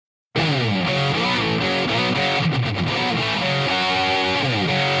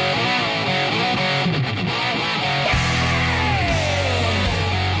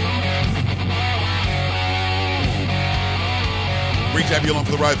to have you along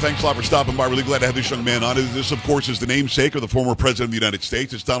for the ride. Thanks a lot for stopping by. Really glad to have this young man on. This, of course, is the namesake of the former president of the United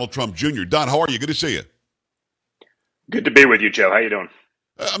States. It's Donald Trump Jr. Don, how are you? Good to see you. Good to be with you, Joe. How you doing?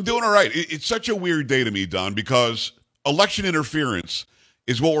 I'm doing all right. It's such a weird day to me, Don, because election interference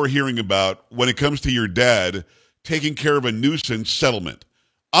is what we're hearing about when it comes to your dad taking care of a nuisance settlement.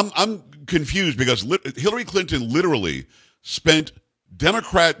 I'm confused because Hillary Clinton literally spent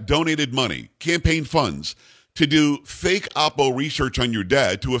Democrat-donated money, campaign funds, to do fake Oppo research on your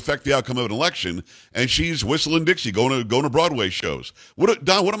dad to affect the outcome of an election, and she's whistling Dixie, going to Broadway shows.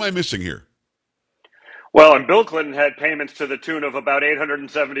 Don, what am I missing here? Well, and Bill Clinton had payments to the tune of about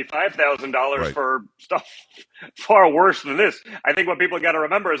 $875,000 Right. for stuff far worse than this. I think what people got to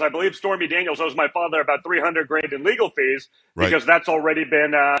remember is I believe Stormy Daniels owes my father about $300,000 in legal fees because that's already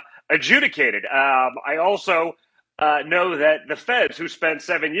been adjudicated. I also know that the feds, who spent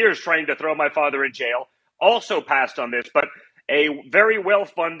 7 years trying to throw my father in jail, also passed on this. But a very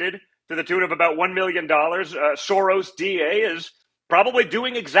well-funded, to the tune of about $1 million, Soros DA is probably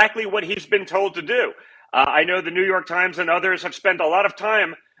doing exactly what he's been told to do. I know the New York Times and others have spent a lot of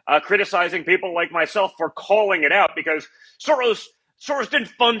time criticizing people like myself for calling it out because Soros didn't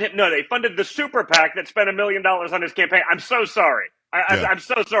fund him. No, they funded the super PAC that spent $1 million on his campaign. I'm so sorry. I'm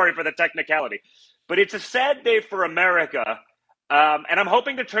so sorry for the technicality. But it's a sad day for America, and I'm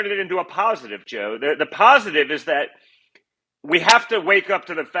hoping to turn it into a positive, Joe. The positive is that we have to wake up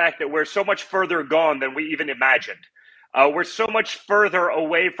to the fact that we're so much further gone than we even imagined. We're so much further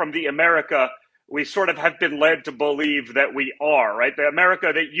away from the America we sort of have been led to believe that we are, right? The America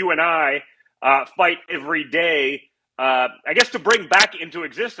that you and I fight every day, I guess, to bring back into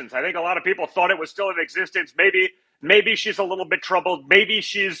existence. I think a lot of people thought it was still in existence. Maybe she's a little bit troubled. Maybe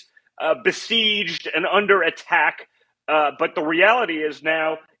she's besieged and under attack. But the reality is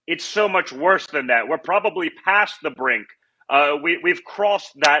now it's so much worse than that. We're probably past the brink. We've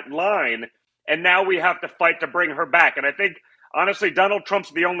crossed that line, and now we have to fight to bring her back. And I think, honestly, Donald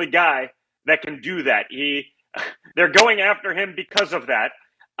Trump's the only guy that can do that. They're going after him because of that.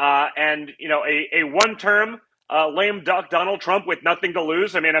 And, you know, a one-term lame duck Donald Trump with nothing to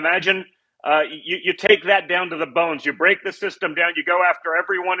lose. I mean, imagine you take that down to the bones. You break the system down. You go after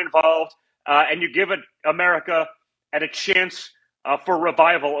everyone involved, and you give America a chance for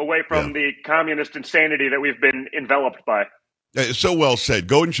revival away from the communist insanity that we've been enveloped by. So well said.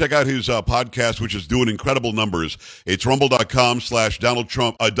 Go and check out his podcast, which is doing incredible numbers. It's rumble.com/Donald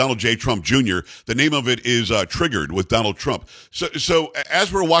J. Trump Jr. The name of it is Triggered with Donald Trump. So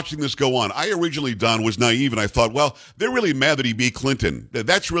as we're watching this go on, I originally, Don, was naive, and I thought, well, they're really mad that he beat Clinton.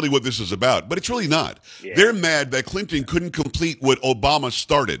 That's really what this is about. But it's really not. Yeah. They're mad that Clinton couldn't complete what Obama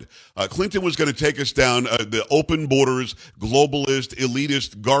started. Clinton was going to take us down the open borders, globalist,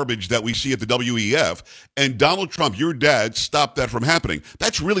 elitist garbage that we see at the WEF. And Donald Trump, your dad, stopped that from happening.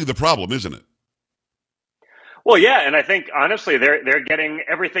 That's really the problem, isn't it? Well, yeah, and I think, honestly, they're getting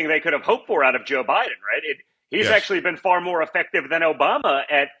everything they could have hoped for out of Joe Biden, right? He's actually been far more effective than Obama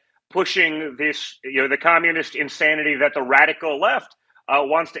at pushing this, the communist insanity that the radical left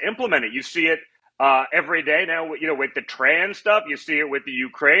wants to implement it. You see it every day now, with the trans stuff. You see it with the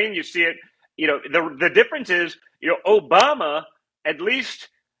Ukraine. You see it, the difference is, Obama at least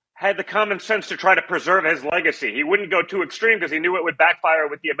had the common sense to try to preserve his legacy. He wouldn't go too extreme because he knew it would backfire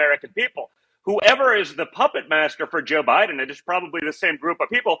with the American people. Whoever is the puppet master for Joe Biden, it is probably the same group of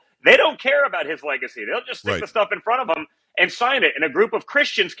people. They don't care about his legacy. They'll just stick the stuff in front of him and sign it. And a group of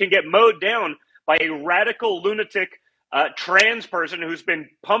Christians can get mowed down by a radical lunatic trans person who's been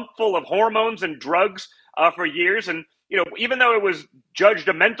pumped full of hormones and drugs for years. And, even though it was judged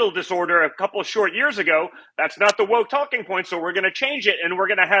a mental disorder a couple of short years ago, that's not the woke talking point. So we're going to change it, and we're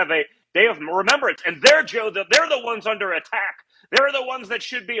going to have a day of remembrance. And they're the ones under attack. They're the ones that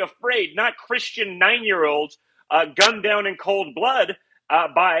should be afraid, not Christian 9-year-olds gunned down in cold blood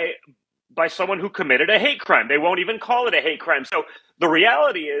by someone who committed a hate crime. They won't even call it a hate crime. So the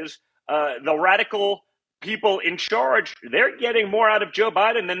reality is the radical people in charge, they're getting more out of Joe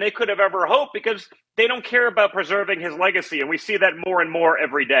Biden than they could have ever hoped because they don't care about preserving his legacy. And we see that more and more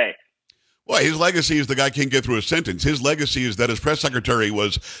every day. Well, his legacy is the guy can't get through a sentence. His legacy is that his press secretary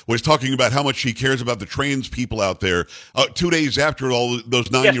was talking about how much he cares about the trans people out there 2 days after all those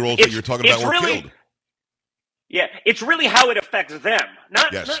 9-year-olds that you're talking about were killed. Yeah, it's really how it affects them,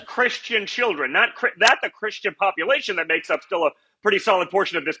 not Christian children, not the Christian population that makes up still a pretty solid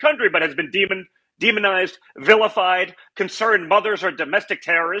portion of this country, but has been demonized, vilified, concerned mothers are domestic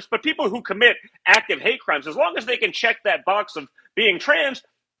terrorists. But people who commit active hate crimes, as long as they can check that box of being trans,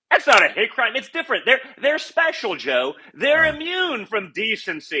 that's not a hate crime. It's different. They're special, Joe. They're immune from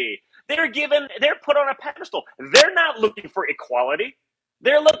decency. they're put on a pedestal. They're not looking for equality.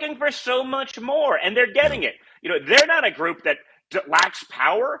 They're looking for so much more, and they're getting it. They're not a group that lacks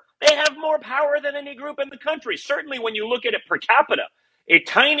power. They have more power than any group in the country. Certainly when you look at it per capita, a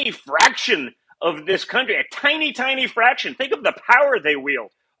tiny fraction of this country, a tiny, tiny fraction. Think of the power they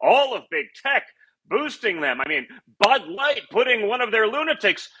wield. All of big tech boosting them. I mean, Bud Light putting one of their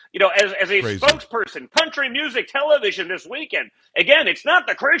lunatics, as a Crazy. spokesperson, country music television this weekend. Again, it's not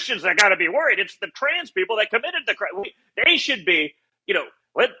the Christians that got to be worried. It's the trans people that committed the crime. They should be,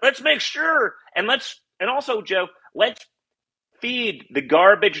 let's make sure. And also, Joe, let's feed the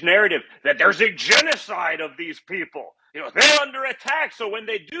garbage narrative that there's a genocide of these people. They're under attack. So when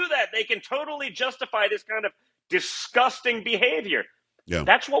they do that, they can totally justify this kind of disgusting behavior. Yeah.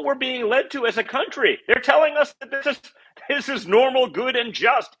 That's what we're being led to as a country. They're telling us that this is normal, good, and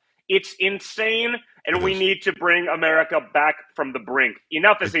just. It's insane, and we need to bring America back from the brink.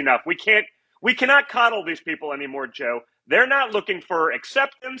 Enough is enough. We cannot coddle these people anymore, Joe. They're not looking for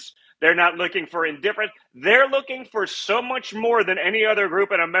acceptance. They're not looking for indifference. They're looking for so much more than any other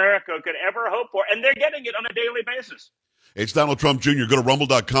group in America could ever hope for, and they're getting it on a daily basis. It's Donald Trump Jr. Go to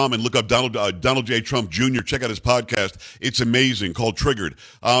rumble.com and look up Donald J. Trump Jr. Check out his podcast. It's amazing, called Triggered.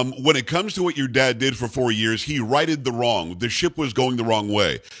 When it comes to what your dad did for 4 years, he righted the wrong. The ship was going the wrong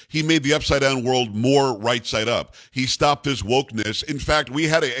way. He made the upside-down world more right side up. He stopped this wokeness. In fact, we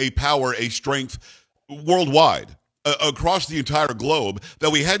had a power, a strength worldwide, across the entire globe,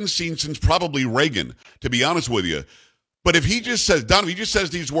 that we hadn't seen since probably Reagan, to be honest with you. But if he just says, Donovan, he just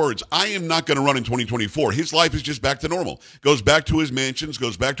says these words, I am not going to run in 2024. His life is just back to normal. Goes back to his mansions,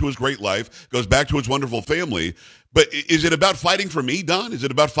 goes back to his great life, goes back to his wonderful family. But is it about fighting for me, Don? Is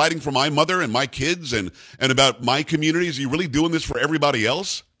it about fighting for my mother and my kids and about my community? Is he really doing this for everybody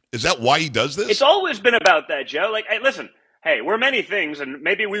else? Is that why he does this? It's always been about that, Joe. Like, hey, listen, we're many things, and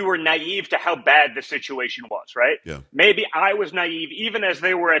maybe we were naive to how bad the situation was, right? Yeah. Maybe I was naive even as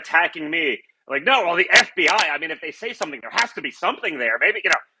they were attacking me. Like, no, well, the FBI, I mean, if they say something, there has to be something there. Maybe,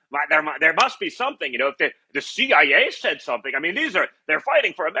 there must be something. If the CIA said something, I mean, they're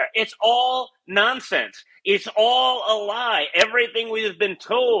fighting for America. It's all nonsense. It's all a lie. Everything we've been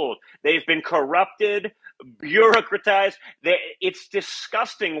told, they've been corrupted, bureaucratized. It's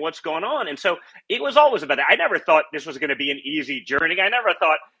disgusting what's going on. And so it was always about that. I never thought this was going to be an easy journey. I never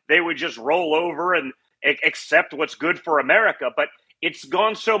thought they would just roll over and accept what's good for America. But it's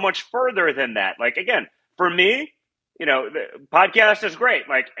gone so much further than that. Like, again, for me, the podcast is great.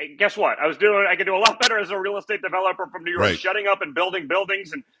 Like, guess what? I could do a lot better as a real estate developer from New York, right. Shutting up and building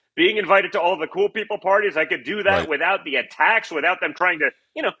buildings and being invited to all the cool people parties. I could do that right. without the attacks, without them trying to,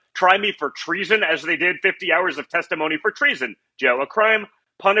 try me for treason, as they did 50 hours of testimony for treason, Joe, a crime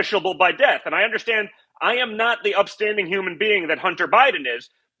punishable by death. And I understand I am not the upstanding human being that Hunter Biden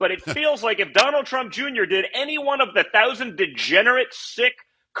is, but it feels like if Donald Trump Jr. did any one of the 1,000 degenerate, sick,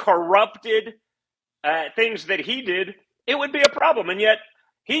 corrupted things that he did, it would be a problem. And yet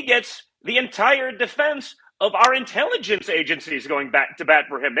he gets the entire defense of our intelligence agencies going back to bat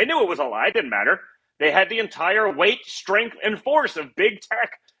for him. They knew it was a lie. It didn't matter. They had the entire weight, strength, and force of big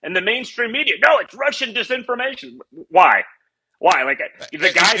tech and the mainstream media. No, it's Russian disinformation. Why? Like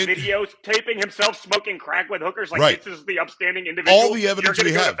the guy videotaping himself smoking crack with hookers, like right. This is the upstanding individual all the evidence you're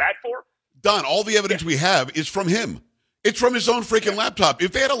we go have. to bat for? Don, all the evidence we have is from him. It's from his own freaking laptop.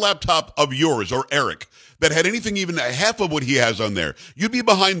 If they had a laptop of yours or Eric that had anything even half of what he has on there, you'd be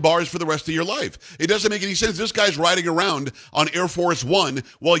behind bars for the rest of your life. It doesn't make any sense. This guy's riding around on Air Force One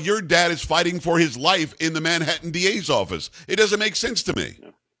while your dad is fighting for his life in the Manhattan DA's office. It doesn't make sense to me.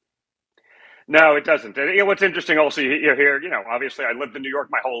 No, it doesn't. And what's interesting also, you hear, obviously I lived in New York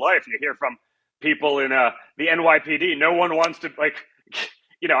my whole life. You hear from people in the NYPD. No one wants to,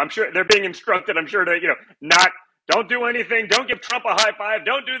 I'm sure they're being instructed, I'm sure to, don't do anything. Don't give Trump a high five.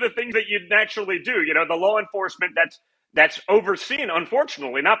 Don't do the things that you'd naturally do. The law enforcement that's overseen,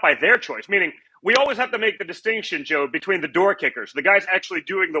 unfortunately, not by their choice. Meaning we always have to make the distinction, Joe, between the door kickers, the guys actually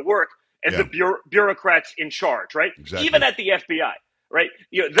doing the work, and the bureaucrats in charge, right? Exactly. Even at the FBI. Right,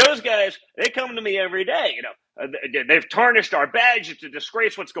 those guys, they come to me every day. They've tarnished our badge to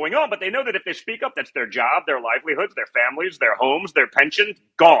disgrace what's going on, but they know that if they speak up, that's their job, their livelihoods, their families, their homes, their pensions,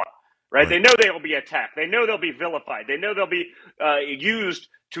 gone. Right? They know they will be attacked. They know they'll be vilified. They know they'll be used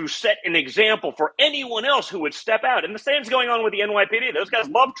to set an example for anyone else who would step out. And the same's going on with the NYPD. Those guys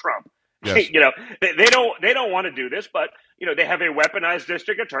love Trump. Yes. They don't want to do this, but they have a weaponized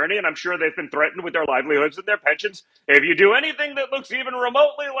district attorney, and I'm sure they've been threatened with their livelihoods and their pensions. If you do anything that looks even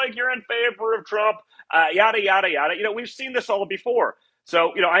remotely like you're in favor of Trump, yada yada yada. We've seen this all before.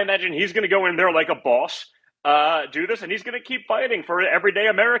 So I imagine he's going to go in there like a boss. do this, and he's going to keep fighting for everyday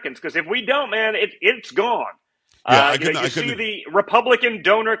Americans. Because if we don't, man, it's gone. Yeah, you see the Republican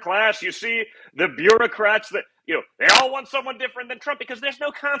donor class, you see the bureaucrats that, they all want someone different than Trump because there's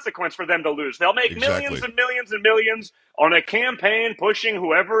no consequence for them to lose. They'll make millions and millions and millions on a campaign pushing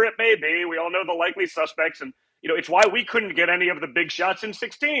whoever it may be. We all know the likely suspects. And, it's why we couldn't get any of the big shots in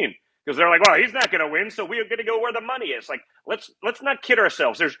 16 because they're like, well, he's not going to win. So we're going to go where the money is. Like, let's not kid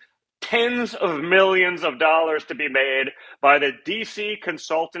ourselves. There's tens of millions of dollars to be made by the DC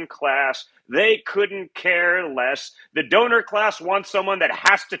consultant class. They couldn't care less. The donor class wants someone that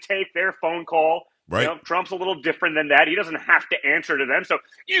has to take their phone call. Right. Trump's a little different than that. He doesn't have to answer to them. So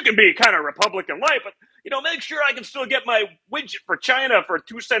you can be kind of Republican light, but, make sure I can still get my widget for China for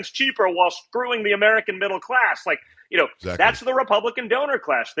 2 cents cheaper while screwing the American middle class. Like, Exactly. That's the Republican donor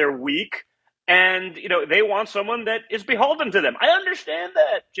class. They're weak. And, they want someone that is beholden to them. I understand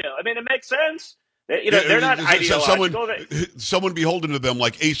that, Joe. I mean, it makes sense. They're not ideological. Someone beholden to them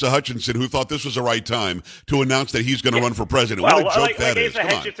like Asa Hutchinson, who thought this was the right time to announce that he's going to run for president. Well, what a joke that is. Asa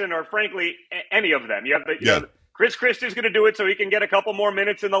Hutchinson, or frankly, any of them. You have Chris Christie's going to do it so he can get a couple more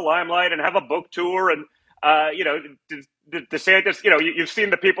minutes in the limelight and have a book tour. And, DeSantis, you've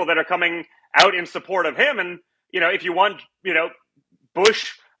seen the people that are coming out in support of him. And, if you want,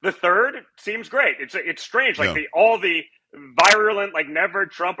 Bush the third, seems great. It's strange. Like all the virulent, like never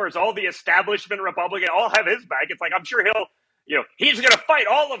Trumpers, all the establishment Republican, all have his back. It's like, I'm sure he's going to fight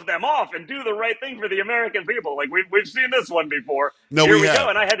all of them off and do the right thing for the American people. Like we've seen this one before. No, Here we have. go.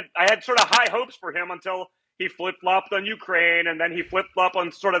 And I had sort of high hopes for him until he flip-flopped on Ukraine, and then he flip-flopped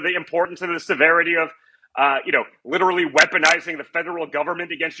on sort of the importance and the severity of, literally weaponizing the federal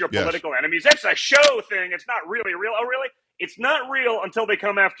government against your political enemies. It's a show thing. It's not really real. Oh, really? It's not real until they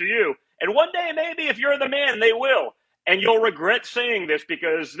come after you. And one day, maybe, if you're the man, they will. And you'll regret saying this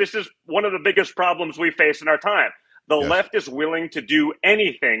because this is one of the biggest problems we face in our time. The left is willing to do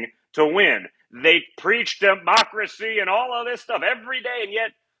anything to win. They preach democracy and all of this stuff every day, and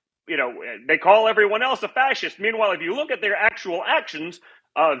yet, they call everyone else a fascist. Meanwhile, if you look at their actual actions,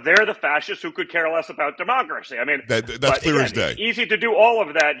 they're the fascists who could care less about democracy. I mean, that's clear as day. It's easy to do all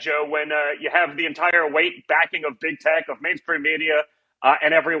of that, Joe, when you have the entire weight backing of big tech, of mainstream media,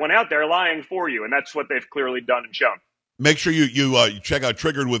 and everyone out there lying for you. And that's what they've clearly done and shown. Make sure you check out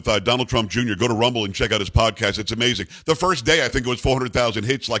Triggered with Donald Trump Jr. Go to Rumble and check out his podcast. It's amazing. The first day, I think it was 400,000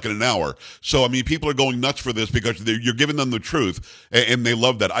 hits like in an hour. So, I mean, people are going nuts for this because you're giving them the truth, and they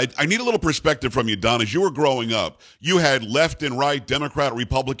love that. I need a little perspective from you, Don. As you were growing up, you had left and right, Democrat,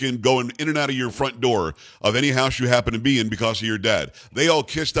 Republican, going in and out of your front door of any house you happen to be in because of your dad. They all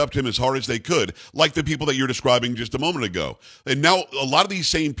kissed up to him as hard as they could, like the people that you're describing just a moment ago. And now a lot of these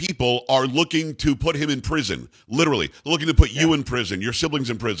same people are looking to put him in prison, literally. Looking to put you in prison, your siblings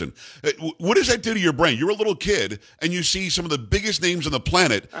in prison. What does that do to your brain? You're a little kid, and you see some of the biggest names on the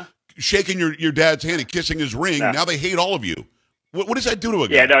planet shaking your dad's hand and kissing his ring. Now they hate all of you. What does that do to a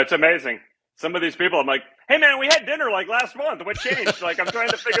guy? Yeah, no, it's amazing. Some of these people, I'm like, hey, man, we had dinner like last month. What changed? Like, I'm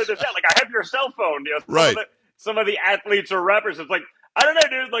trying to figure this out. Like, I have your cell phone. Some of the athletes or rappers, it's like, I don't know,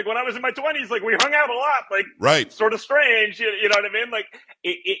 dude. Like, when I was in my 20s, like, we hung out a lot. Like, sort of strange. You know what I mean? Like,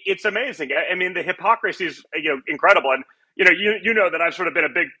 it's amazing. I mean, the hypocrisy is, incredible. And, you know that I've sort of been a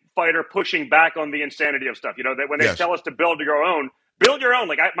big fighter pushing back on the insanity of stuff. That when they tell us to build your own.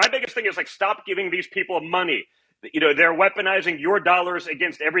 Like, my biggest thing is, like, stop giving these people money. They're weaponizing your dollars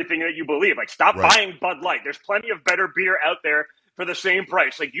against everything that you believe. Like, stop buying Bud Light. There's plenty of better beer out there for the same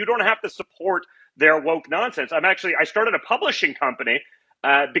price. Like, you don't have to support their woke nonsense. I started a publishing company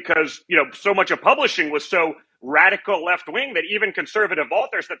because, so much of publishing was so radical left wing that even conservative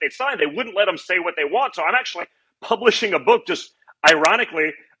authors that they'd sign, they wouldn't let them say what they want. So I'm actually publishing a book, just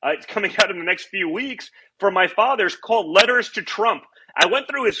ironically, it's coming out in the next few weeks, for my father's, called Letters to Trump. I went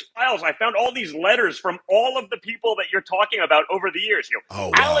through his files. I found all these letters from all of the people that you're talking about over the years.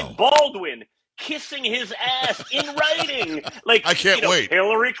 Alec Baldwin kissing his ass in writing. Like, I can't wait.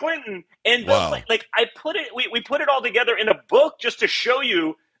 Hillary Clinton. And I put it, we put it all together in a book just to show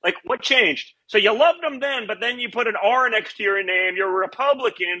you, like, what changed. So you loved them then, but then you put an R next to your name. You're a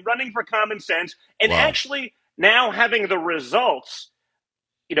Republican running for common sense, and actually now having the results,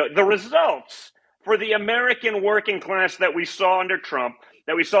 for the American working class that we saw under Trump,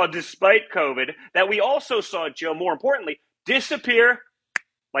 that we saw despite COVID, that we also saw, Joe, more importantly, disappear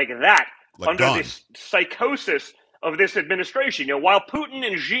like that, like under this psychosis of this administration. While Putin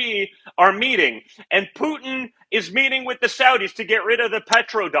and Xi are meeting, and Putin is meeting with the Saudis to get rid of the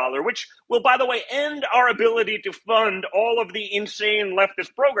petrodollar, which will, by the way, end our ability to fund all of the insane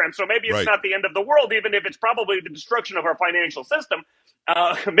leftist programs. So maybe it's not the end of the world, even if it's probably the destruction of our financial system.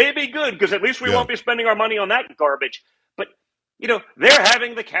 Maybe good, because at least we won't be spending our money on that garbage. But they're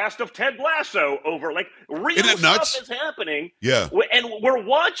having the cast of Ted Lasso over. Like, real stuff is happening. Yeah. And we're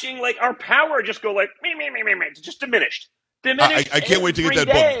watching, like, our power just go like, me. It's just diminished. I can't wait to get that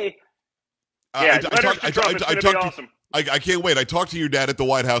book. I can't wait. I talked to your dad at the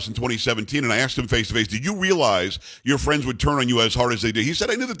White House in 2017, and I asked him face to face, did you realize your friends would turn on you as hard as they did? He said,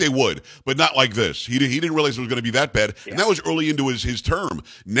 I knew that they would, but not like this. He didn't realize it was going to be that bad, and that was early into his term.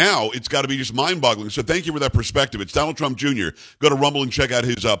 Now it's got to be just mind-boggling. So thank you for that perspective. It's Donald Trump Jr. Go to Rumble and check out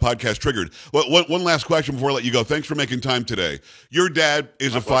his podcast, Triggered. One last question before I let you go. Thanks for making time today. Your dad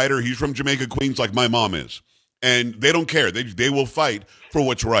is a fighter. He's from Jamaica, Queens, like my mom is, and they don't care. They will fight for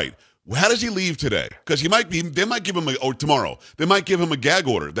what's right. How does he leave today? Because they might give him tomorrow. They might give him a gag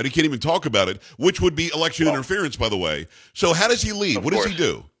order that he can't even talk about it, which would be election interference, by the way. So how does he leave? What does he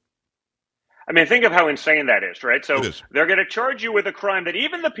do? I mean, think of how insane that is, right? So they're going to charge you with a crime that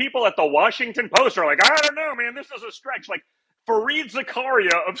even the people at the Washington Post are like, I don't know, man, this is a stretch. Like, Fareed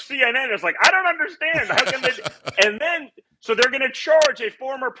Zakaria of CNN is like, I don't understand. How can they? And then, so they're going to charge a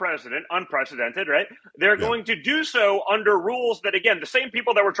former president, unprecedented, right? They're going to do so under rules that, again, the same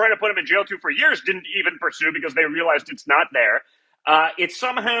people that were trying to put him in jail for years didn't even pursue because they realized it's not there. It's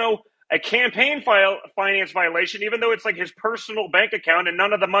somehow a campaign finance violation, even though it's like his personal bank account and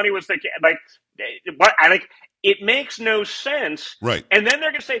none of the money was it makes no sense. Right. And then they're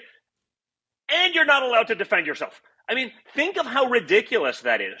going to say, and you're not allowed to defend yourself. I mean, think of how ridiculous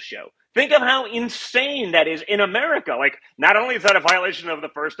that is, Joe. Think of how insane that is in America. Like, not only is that a violation of the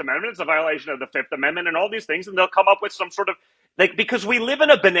First Amendment, it's a violation of the Fifth Amendment and all these things, and they'll come up with some sort of, like, because we live in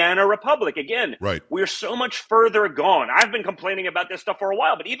a banana republic. Again, we're so much further gone. I've been complaining about this stuff for a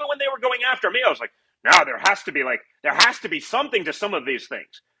while, but even when they were going after me, I was like, no, there has to be something to some of these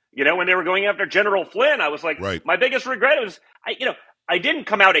things. When they were going after General Flynn, I was like, my biggest regret was, I didn't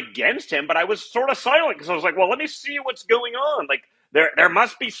come out against him, but I was sort of silent because I was like, well, let me see what's going on. Like, there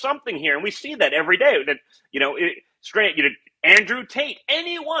must be something here. And we see that every day that, Andrew Tate,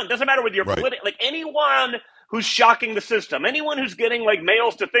 anyone, doesn't matter whether you're political, like anyone who's shocking the system, anyone who's getting like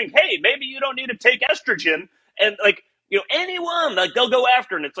males to think, hey, maybe you don't need to take estrogen. And like, anyone, like they'll go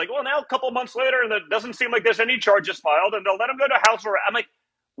after. And it's like, well, now a couple months later, and it doesn't seem like there's any charges filed, and they'll let him go to house arrest. I'm like,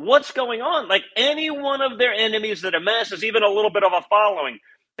 what's going on? Like, any one of their enemies that amasses even a little bit of a following,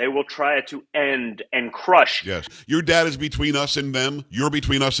 they will try to end and crush. Yes. Your dad is between us and them. You're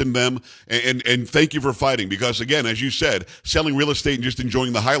between us and them. And thank you for fighting because, again, as you said, selling real estate and just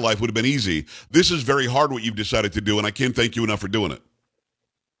enjoying the high life would have been easy. This is very hard what you've decided to do, and I can't thank you enough for doing it.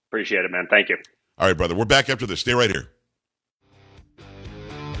 Appreciate it, man. Thank you. All right, brother. We're back after this. Stay right here.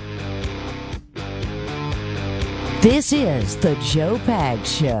 This is the Joe Pags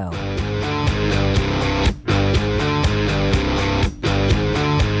Show.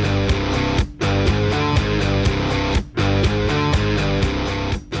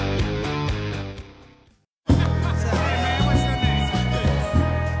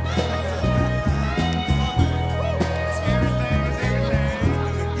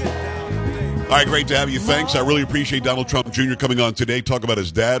 All right, great to have you. Thanks. I really appreciate Donald Trump Jr. coming on today, talk about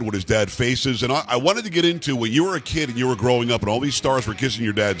his dad, what his dad faces. And I wanted to get into when you were a kid and you were growing up and all these stars were kissing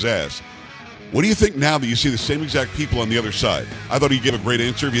your dad's ass. What do you think now that you see the same exact people on the other side? I thought he gave a great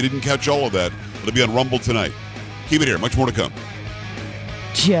answer. If you didn't catch all of that, it'll be on Rumble tonight. Keep it here. Much more to come.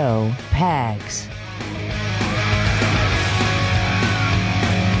 Joe Pags.